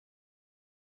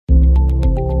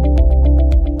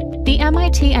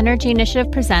MIT Energy Initiative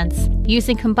presents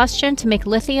Using Combustion to Make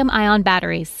Lithium-Ion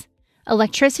Batteries,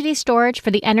 Electricity Storage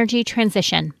for the Energy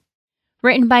Transition.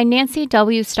 Written by Nancy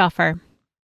W. Stauffer.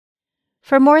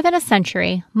 For more than a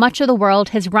century, much of the world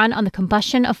has run on the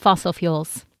combustion of fossil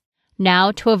fuels.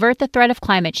 Now, to avert the threat of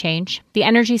climate change, the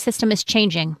energy system is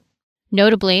changing.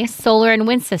 Notably, solar and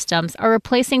wind systems are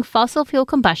replacing fossil fuel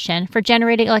combustion for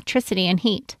generating electricity and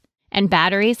heat, and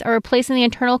batteries are replacing the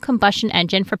internal combustion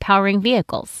engine for powering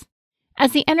vehicles.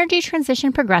 As the energy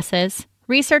transition progresses,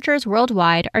 researchers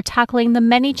worldwide are tackling the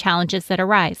many challenges that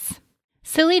arise.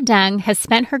 Sili Deng has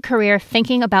spent her career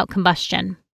thinking about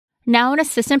combustion. Now an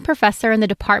assistant professor in the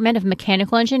Department of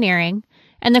Mechanical Engineering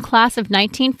and the class of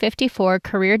 1954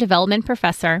 career development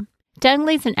professor, Deng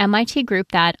leads an MIT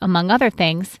group that, among other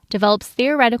things, develops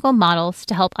theoretical models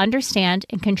to help understand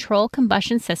and control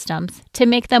combustion systems to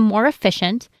make them more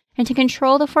efficient and to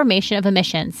control the formation of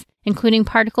emissions, including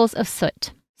particles of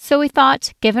soot. So we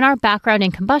thought, given our background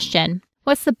in combustion,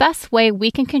 what's the best way we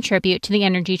can contribute to the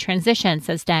energy transition,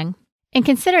 says Deng. In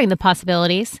considering the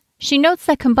possibilities, she notes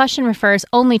that combustion refers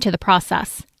only to the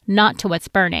process, not to what's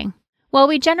burning. While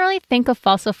we generally think of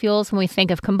fossil fuels when we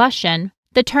think of combustion,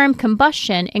 the term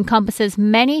combustion encompasses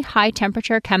many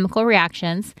high-temperature chemical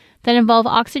reactions that involve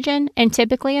oxygen and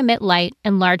typically emit light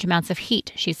and large amounts of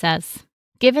heat, she says.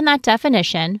 Given that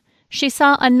definition, she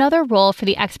saw another role for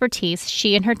the expertise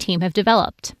she and her team have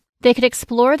developed. They could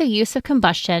explore the use of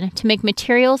combustion to make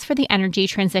materials for the energy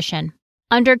transition.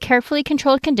 Under carefully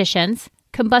controlled conditions,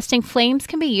 combusting flames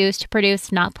can be used to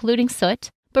produce not polluting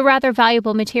soot, but rather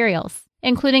valuable materials,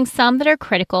 including some that are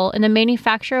critical in the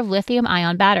manufacture of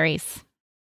lithium-ion batteries.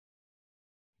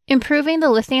 Improving the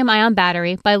lithium-ion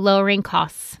battery by lowering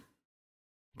costs.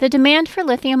 The demand for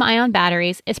lithium-ion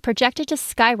batteries is projected to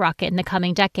skyrocket in the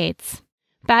coming decades.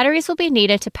 Batteries will be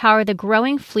needed to power the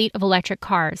growing fleet of electric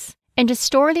cars and to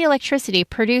store the electricity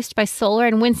produced by solar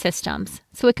and wind systems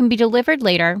so it can be delivered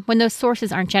later when those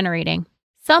sources aren't generating.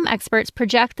 Some experts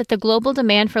project that the global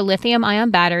demand for lithium-ion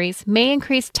batteries may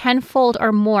increase tenfold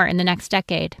or more in the next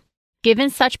decade. Given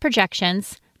such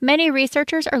projections, many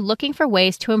researchers are looking for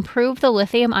ways to improve the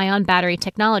lithium-ion battery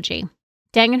technology.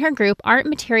 Deng and her group aren't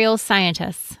materials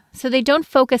scientists, so they don't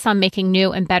focus on making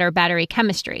new and better battery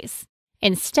chemistries.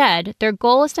 Instead, their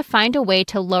goal is to find a way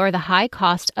to lower the high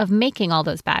cost of making all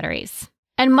those batteries.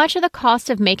 And much of the cost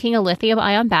of making a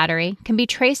lithium-ion battery can be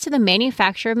traced to the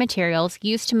manufacture of materials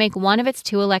used to make one of its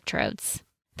two electrodes,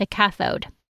 the cathode.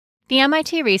 The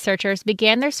MIT researchers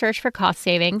began their search for cost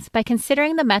savings by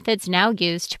considering the methods now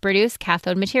used to produce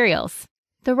cathode materials.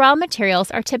 The raw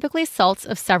materials are typically salts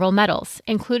of several metals,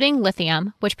 including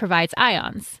lithium, which provides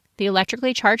ions, the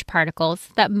electrically charged particles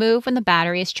that move when the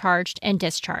battery is charged and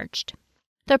discharged.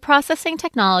 The processing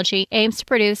technology aims to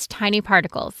produce tiny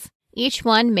particles, each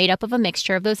one made up of a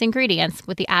mixture of those ingredients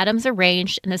with the atoms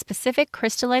arranged in a specific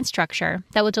crystalline structure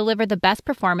that will deliver the best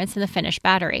performance in the finished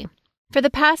battery. For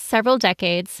the past several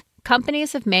decades,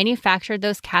 companies have manufactured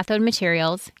those cathode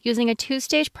materials using a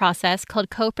two-stage process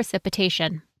called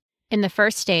co-precipitation. In the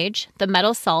first stage, the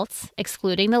metal salts,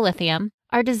 excluding the lithium,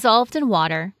 are dissolved in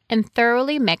water and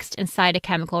thoroughly mixed inside a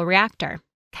chemical reactor.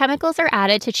 Chemicals are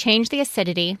added to change the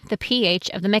acidity, the pH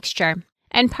of the mixture,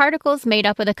 and particles made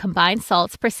up of the combined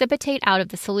salts precipitate out of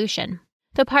the solution.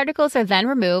 The particles are then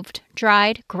removed,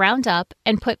 dried, ground up,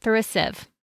 and put through a sieve.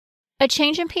 A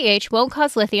change in pH won't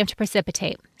cause lithium to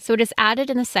precipitate, so it is added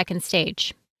in the second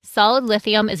stage. Solid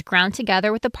lithium is ground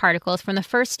together with the particles from the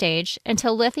first stage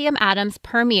until lithium atoms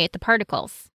permeate the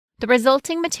particles. The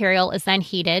resulting material is then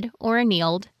heated or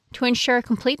annealed to ensure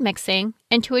complete mixing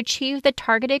and to achieve the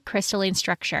targeted crystalline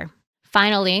structure.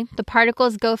 Finally, the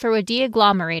particles go through a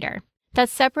deagglomerator that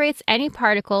separates any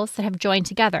particles that have joined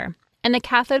together, and the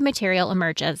cathode material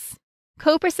emerges.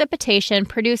 Co-precipitation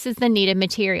produces the needed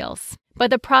materials, but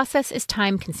the process is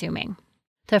time-consuming.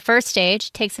 The first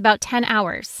stage takes about 10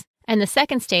 hours. And the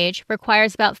second stage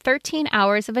requires about 13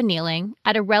 hours of annealing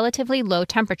at a relatively low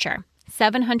temperature,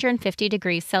 750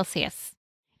 degrees Celsius.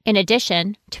 In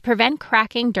addition, to prevent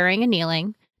cracking during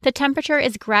annealing, the temperature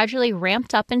is gradually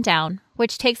ramped up and down,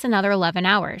 which takes another 11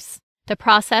 hours. The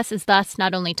process is thus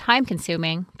not only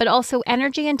time-consuming, but also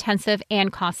energy-intensive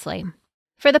and costly.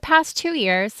 For the past 2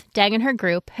 years, Deng and her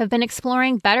group have been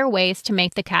exploring better ways to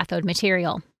make the cathode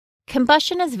material.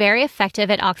 Combustion is very effective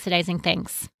at oxidizing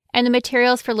things, and the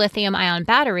materials for lithium-ion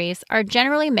batteries are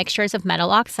generally mixtures of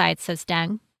metal oxides, says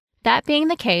Deng. That being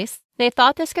the case, they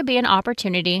thought this could be an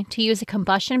opportunity to use a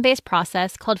combustion-based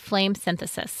process called flame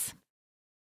synthesis.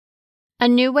 A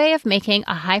new way of making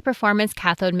a high-performance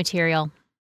cathode material.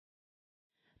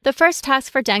 The first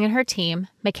task for Deng and her team,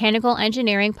 mechanical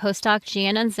engineering postdoc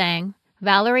Jian Zhang,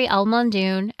 Valerie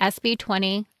Elmondoon,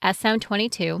 SB20,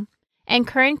 SM22, and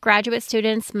current graduate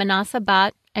students Manasa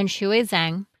Bat and Shui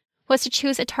Zhang, was to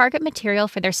choose a target material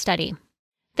for their study.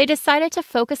 They decided to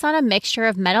focus on a mixture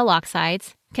of metal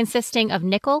oxides consisting of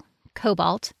nickel,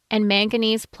 cobalt, and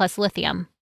manganese plus lithium.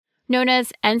 Known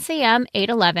as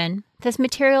NCM811, this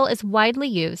material is widely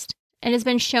used and has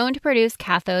been shown to produce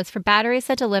cathodes for batteries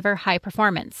that deliver high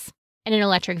performance. In an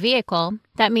electric vehicle,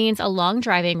 that means a long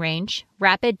driving range,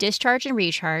 rapid discharge and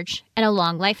recharge, and a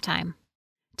long lifetime.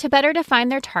 To better define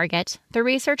their target, the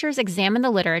researchers examined the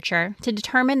literature to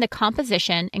determine the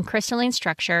composition and crystalline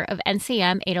structure of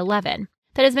NCM811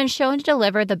 that has been shown to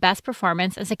deliver the best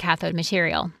performance as a cathode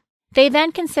material. They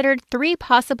then considered 3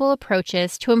 possible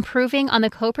approaches to improving on the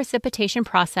co-precipitation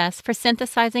process for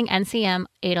synthesizing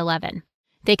NCM811.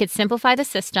 They could simplify the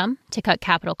system to cut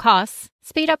capital costs,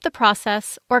 speed up the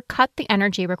process, or cut the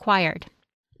energy required.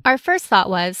 Our first thought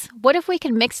was, what if we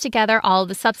could mix together all of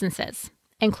the substances,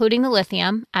 including the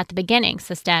lithium, at the beginning,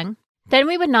 says Deng? Then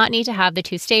we would not need to have the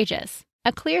 2 stages,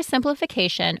 a clear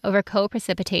simplification over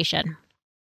co-precipitation.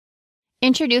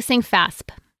 Introducing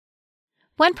FASP.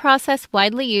 One process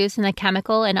widely used in the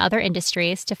chemical and other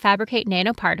industries to fabricate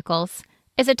nanoparticles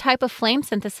is a type of flame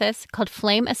synthesis called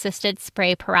flame-assisted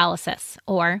spray pyrolysis,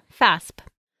 or FASP.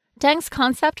 Deng's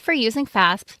concept for using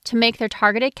FASP to make their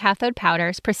targeted cathode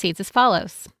powders proceeds as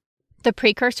follows. The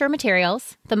precursor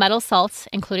materials, the metal salts,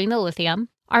 including the lithium,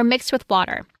 are mixed with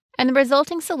water, and the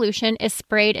resulting solution is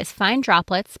sprayed as fine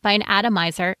droplets by an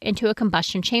atomizer into a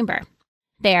combustion chamber.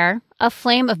 There, a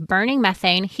flame of burning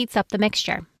methane heats up the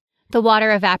mixture. The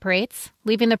water evaporates,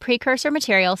 leaving the precursor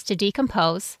materials to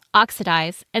decompose,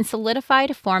 oxidize, and solidify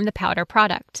to form the powder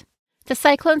product. The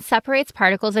cyclone separates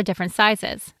particles of different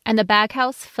sizes, and the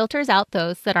baghouse filters out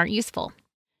those that aren't useful.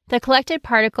 The collected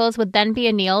particles would then be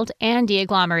annealed and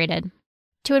deagglomerated.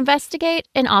 To investigate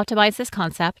and optimize this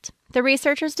concept, the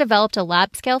researchers developed a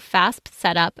lab-scale FASP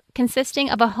setup consisting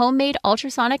of a homemade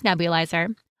ultrasonic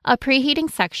nebulizer, a preheating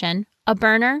section, a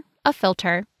burner, a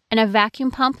filter, and a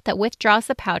vacuum pump that withdraws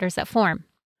the powders that form.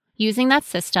 Using that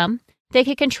system, they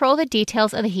could control the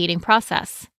details of the heating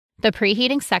process. The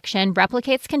preheating section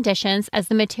replicates conditions as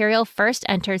the material first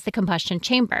enters the combustion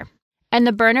chamber, and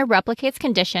the burner replicates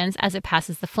conditions as it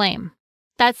passes the flame.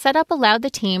 That setup allowed the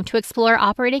team to explore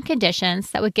operating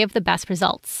conditions that would give the best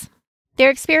results.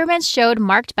 Their experiments showed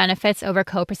marked benefits over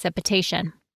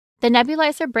co-precipitation. The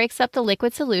nebulizer breaks up the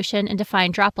liquid solution into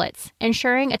fine droplets,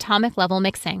 ensuring atomic level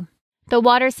mixing. The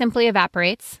water simply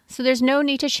evaporates, so there's no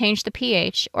need to change the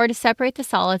pH or to separate the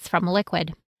solids from a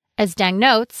liquid. As Deng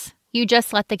notes, you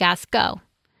just let the gas go,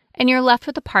 and you're left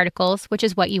with the particles, which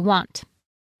is what you want.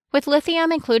 With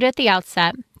lithium included at the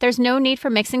outset, there's no need for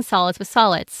mixing solids with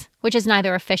solids, which is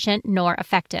neither efficient nor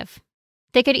effective.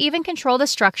 They could even control the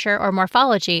structure or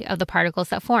morphology of the particles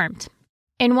that formed.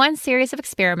 In one series of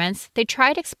experiments, they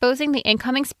tried exposing the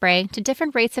incoming spray to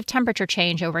different rates of temperature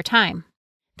change over time.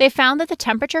 They found that the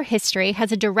temperature history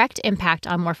has a direct impact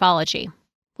on morphology.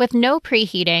 With no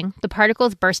preheating, the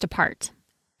particles burst apart,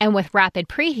 and with rapid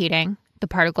preheating, the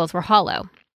particles were hollow.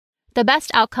 The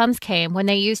best outcomes came when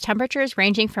they used temperatures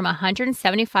ranging from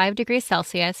 175 degrees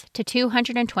Celsius to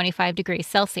 225 degrees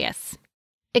Celsius.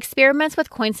 Experiments with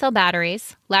coin cell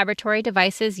batteries, laboratory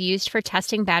devices used for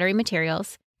testing battery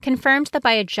materials, confirmed that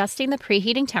by adjusting the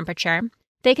preheating temperature,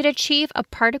 they could achieve a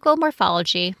particle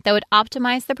morphology that would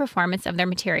optimize the performance of their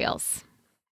materials.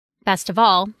 Best of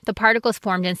all, the particles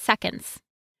formed in seconds.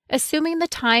 Assuming the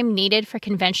time needed for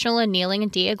conventional annealing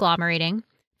and deagglomerating,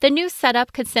 the new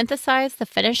setup could synthesize the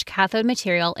finished cathode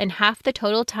material in half the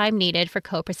total time needed for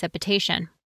co-precipitation.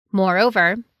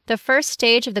 Moreover, the first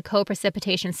stage of the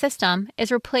co-precipitation system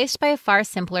is replaced by a far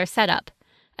simpler setup,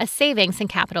 a savings in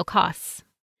capital costs.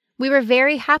 We were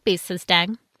very happy, says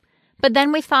Deng. But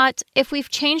then we thought, if we've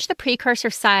changed the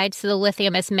precursor side so the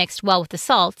lithium is mixed well with the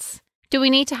salts, do we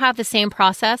need to have the same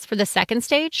process for the second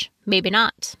stage? Maybe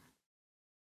not.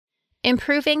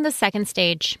 Improving the second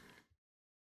stage.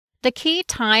 The key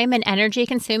time and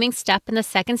energy-consuming step in the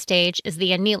second stage is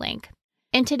the annealing.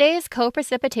 In today's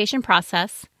co-precipitation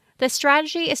process, the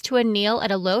strategy is to anneal at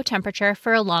a low temperature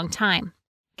for a long time,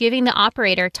 giving the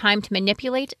operator time to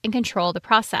manipulate and control the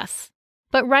process.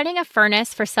 But running a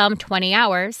furnace for some 20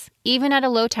 hours, even at a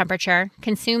low temperature,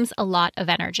 consumes a lot of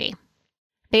energy.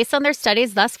 Based on their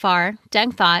studies thus far,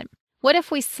 Deng thought, what if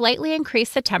we slightly increase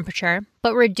the temperature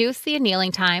but reduce the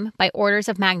annealing time by orders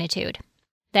of magnitude?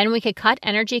 Then we could cut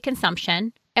energy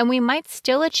consumption, and we might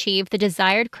still achieve the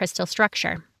desired crystal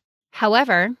structure.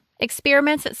 However,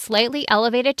 experiments at slightly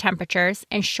elevated temperatures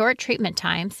and short treatment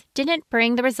times didn't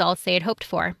bring the results they had hoped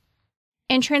for.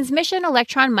 In transmission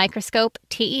electron microscope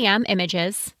 (TEM)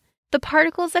 images, The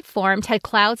particles that formed had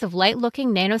clouds of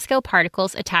light-looking nanoscale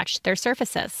particles attached to their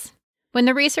surfaces. When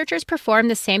the researchers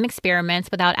performed the same experiments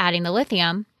without adding the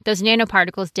lithium, those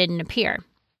nanoparticles didn't appear.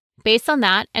 Based on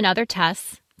that and other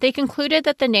tests, they concluded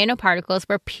that the nanoparticles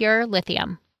were pure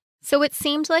lithium. So it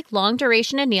seemed like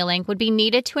long-duration annealing would be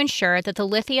needed to ensure that the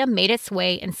lithium made its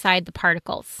way inside the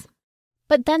particles.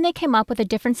 But then they came up with a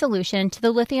different solution to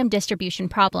the lithium distribution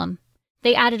problem.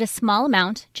 They added a small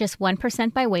amount, just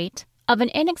 1% by weight, of an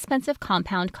inexpensive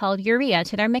compound called urea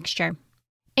to their mixture.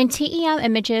 In TEM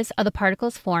images of the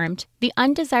particles formed, the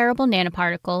undesirable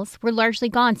nanoparticles were largely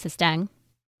gone, says Deng.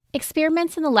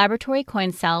 Experiments in the laboratory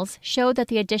coin cells showed that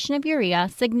the addition of urea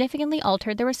significantly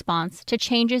altered the response to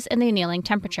changes in the annealing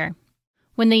temperature.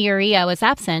 When the urea was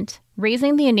absent,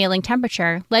 raising the annealing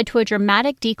temperature led to a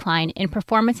dramatic decline in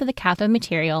performance of the cathode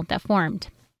material that formed.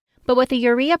 But with the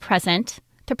urea present,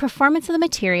 the performance of the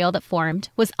material that formed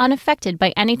was unaffected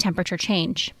by any temperature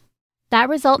change. That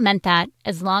result meant that,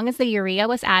 as long as the urea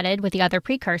was added with the other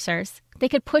precursors, they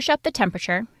could push up the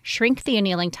temperature, shrink the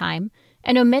annealing time,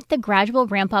 and omit the gradual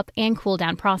ramp-up and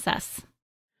cool-down process.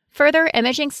 Further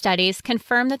imaging studies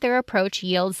confirm that their approach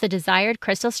yields the desired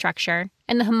crystal structure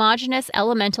and the homogeneous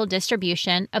elemental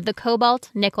distribution of the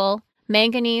cobalt, nickel,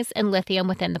 manganese, and lithium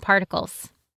within the particles.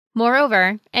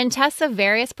 Moreover, in tests of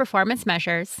various performance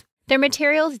measures, their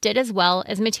materials did as well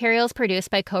as materials produced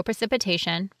by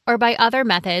co-precipitation or by other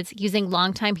methods using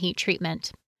long-time heat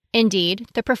treatment. Indeed,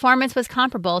 the performance was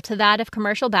comparable to that of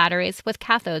commercial batteries with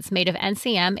cathodes made of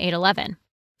NCM811.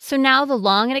 So now the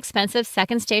long and expensive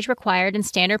second stage required in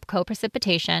standard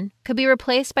co-precipitation could be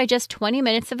replaced by just 20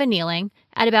 minutes of annealing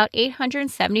at about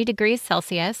 870 degrees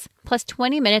Celsius plus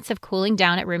 20 minutes of cooling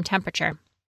down at room temperature.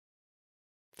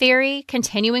 Theory,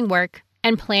 continuing work,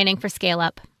 and planning for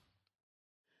scale-up.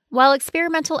 While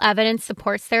experimental evidence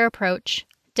supports their approach,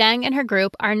 Deng and her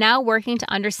group are now working to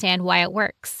understand why it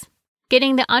works.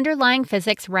 Getting the underlying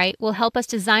physics right will help us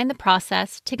design the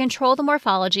process to control the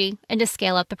morphology and to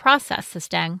scale up the process, says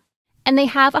Deng. And they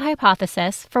have a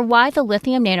hypothesis for why the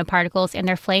lithium nanoparticles in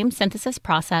their flame synthesis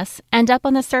process end up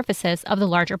on the surfaces of the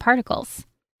larger particles,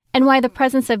 and why the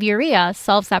presence of urea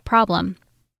solves that problem.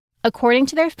 According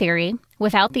to their theory,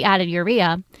 without the added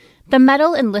urea, the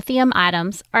metal and lithium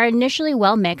atoms are initially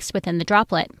well mixed within the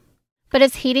droplet. But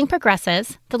as heating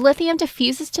progresses, the lithium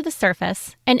diffuses to the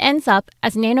surface and ends up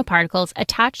as nanoparticles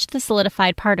attached to the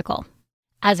solidified particle.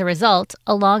 As a result,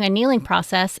 a long annealing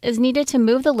process is needed to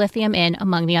move the lithium in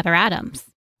among the other atoms.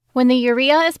 When the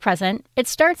urea is present, it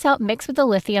starts out mixed with the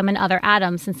lithium and other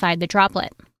atoms inside the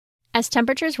droplet. As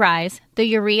temperatures rise, the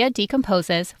urea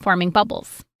decomposes, forming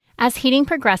bubbles. As heating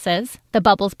progresses, the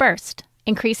bubbles burst,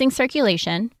 increasing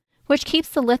circulation, which keeps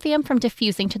the lithium from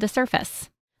diffusing to the surface.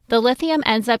 The lithium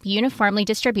ends up uniformly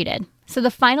distributed, so the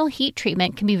final heat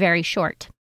treatment can be very short.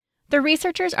 The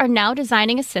researchers are now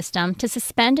designing a system to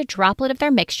suspend a droplet of their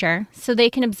mixture so they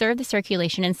can observe the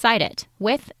circulation inside it,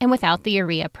 with and without the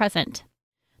urea present.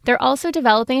 They're also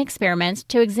developing experiments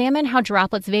to examine how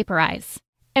droplets vaporize,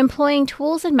 employing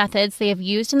tools and methods they have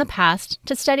used in the past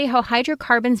to study how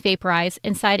hydrocarbons vaporize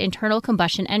inside internal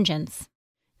combustion engines.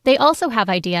 They also have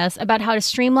ideas about how to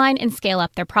streamline and scale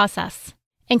up their process.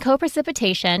 In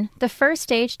co-precipitation, the first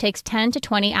stage takes 10 to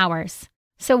 20 hours,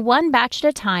 so one batch at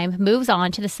a time moves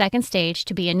on to the second stage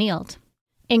to be annealed.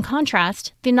 In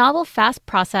contrast, the novel fast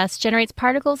process generates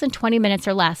particles in 20 minutes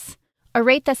or less, a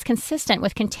rate that's consistent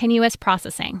with continuous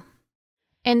processing.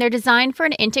 In their design for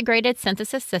an integrated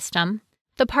synthesis system,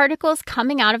 the particles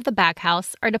coming out of the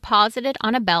baghouse are deposited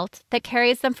on a belt that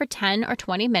carries them for 10 or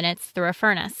 20 minutes through a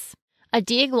furnace. A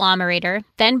deagglomerator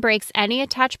then breaks any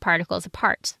attached particles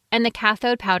apart, and the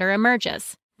cathode powder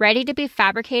emerges, ready to be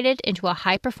fabricated into a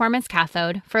high-performance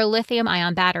cathode for a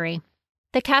lithium-ion battery.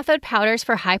 The cathode powders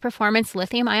for high-performance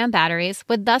lithium-ion batteries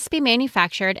would thus be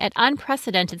manufactured at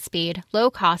unprecedented speed, low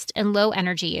cost, and low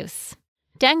energy use.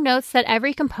 Deng notes that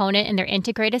every component in their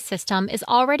integrated system is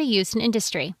already used in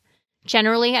industry,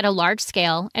 generally at a large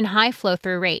scale and high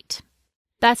flow-through rate.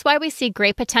 That's why we see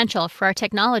great potential for our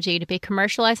technology to be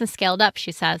commercialized and scaled up,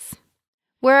 she says.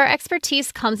 Where our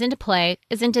expertise comes into play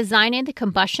is in designing the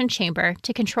combustion chamber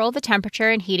to control the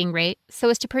temperature and heating rate so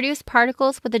as to produce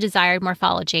particles with the desired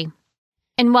morphology.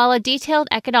 And while a detailed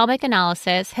economic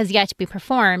analysis has yet to be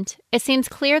performed, it seems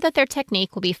clear that their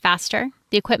technique will be faster,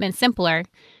 the equipment simpler,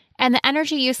 and the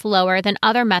energy use lower than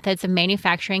other methods of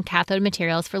manufacturing cathode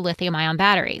materials for lithium-ion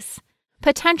batteries,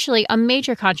 potentially a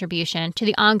major contribution to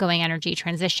the ongoing energy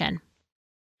transition.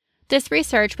 This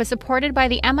research was supported by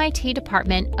the MIT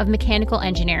Department of Mechanical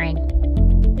Engineering.